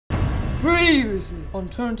Previously on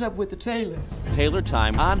Turnt Up with the Taylors. Taylor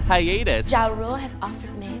time on hiatus. Ja Rule has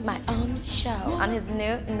offered me my own show on his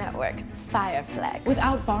new network, Fireflex.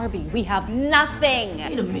 Without Barbie, we have nothing.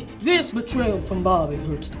 Wait a minute. This betrayal from Barbie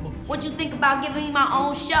hurts the most. What'd you think about giving me my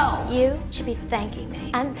own show? You should be thanking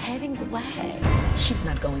me. I'm paving the way. She's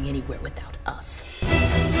not going anywhere without us.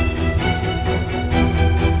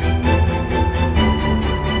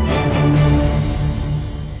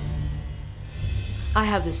 I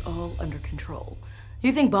have this all under control.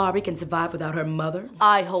 You think Barbie can survive without her mother?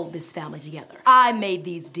 I hold this family together. I made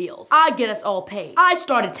these deals. I get us all paid. I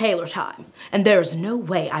started Taylor time. And there's no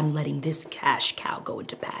way I'm letting this cash cow go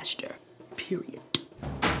into pasture. Period.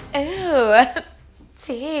 Ooh,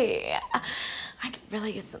 tea. I could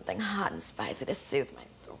really use something hot and spicy to soothe my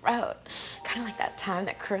throat. Kind of like that time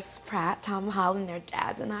that Chris Pratt, Tom Holland, their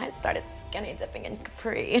dads, and I started skinny dipping in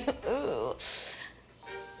Capri. Ooh.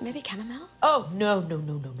 Maybe chamomile? Oh, no.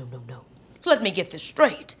 So let me get this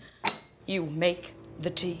straight. You make the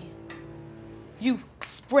tea. You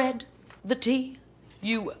spread the tea.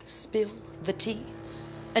 You spill the tea.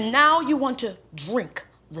 And now you want to drink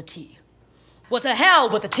the tea. Well, to hell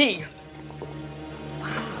with the tea.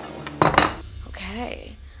 Wow.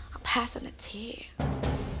 Okay, I'll pass on the tea.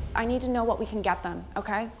 I need to know what we can get them,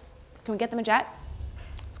 okay? Can we get them a jet?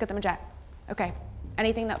 Let's get them a jet. Okay.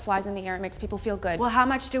 Anything that flies in the air, it makes people feel good. Well, how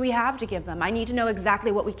much do we have to give them? I need to know exactly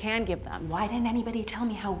what we can give them. Why didn't anybody tell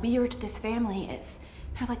me how weird this family is?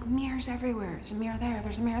 There are like mirrors everywhere. There's a mirror there,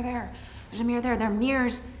 there's a mirror there, there's a mirror there. There are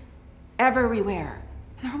mirrors everywhere.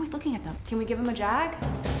 And they're always looking at them. Can we give them a jag?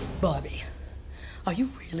 Barbie, are you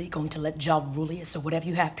really going to let Ja Rule or whatever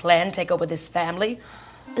you have planned take over this family?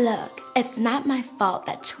 Look, it's not my fault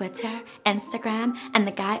that Twitter, Instagram, and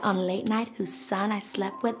the guy on late night whose son I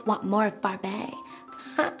slept with want more of Barbie.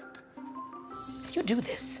 If you do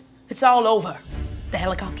this, it's all over. The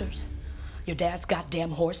helicopters, your dad's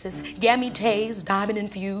goddamn horses, Gammy-Tays,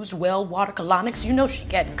 diamond-infused, well-water colonics. You know she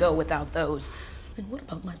can't go without those. And what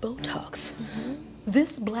about my Botox?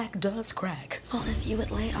 This black does crack. Well, if you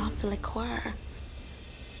would lay off the liqueur.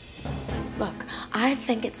 Look, I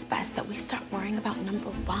think it's best that we start worrying about number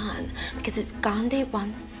one, because as Gandhi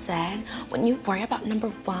once said, when you worry about number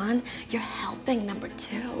one, you're helping number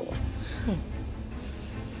two.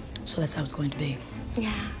 So that's how it's going to be.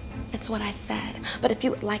 Yeah, it's what I said. But if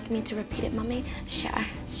you would like me to repeat it, Mommy, sure.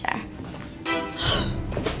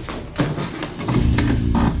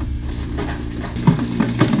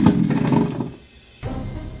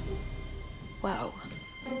 Whoa.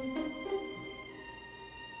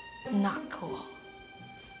 Not cool.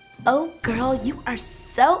 Oh, girl, you are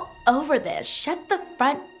so over this. Shut the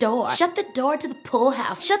front door. Shut the door to the pool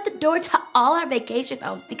house. Shut the door to all our vacation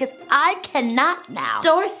homes because I cannot now.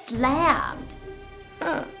 Door slammed.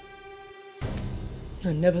 I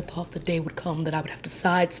never thought the day would come that I would have to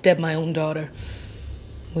sidestep my own daughter.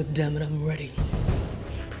 But damn it, I'm ready.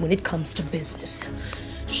 When it comes to business,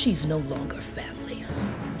 she's no longer family.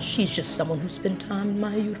 She's just someone who spent time in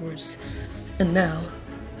my uterus. And now,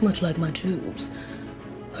 much like my tubes,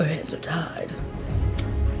 her hands are tied.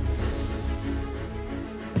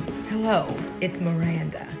 Hello, it's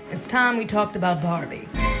Miranda. It's time we talked about Barbie.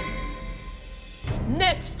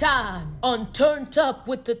 Next time on Turnt Up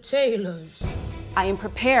with the Taylors. I am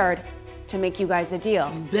prepared to make you guys a deal.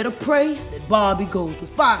 You better pray that Barbie goes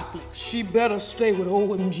with Fireflex. She better stay with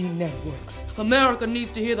OMG Networks. America needs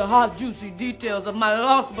to hear the hot, juicy details of my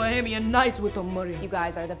lost Bohemian nights with the money. You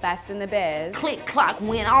guys are the best in the biz. Click clock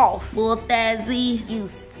went off. Bultazzy, you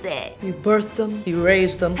sick. You birthed them, you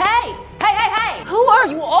raised them. Hey! Who are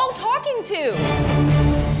you all talking to?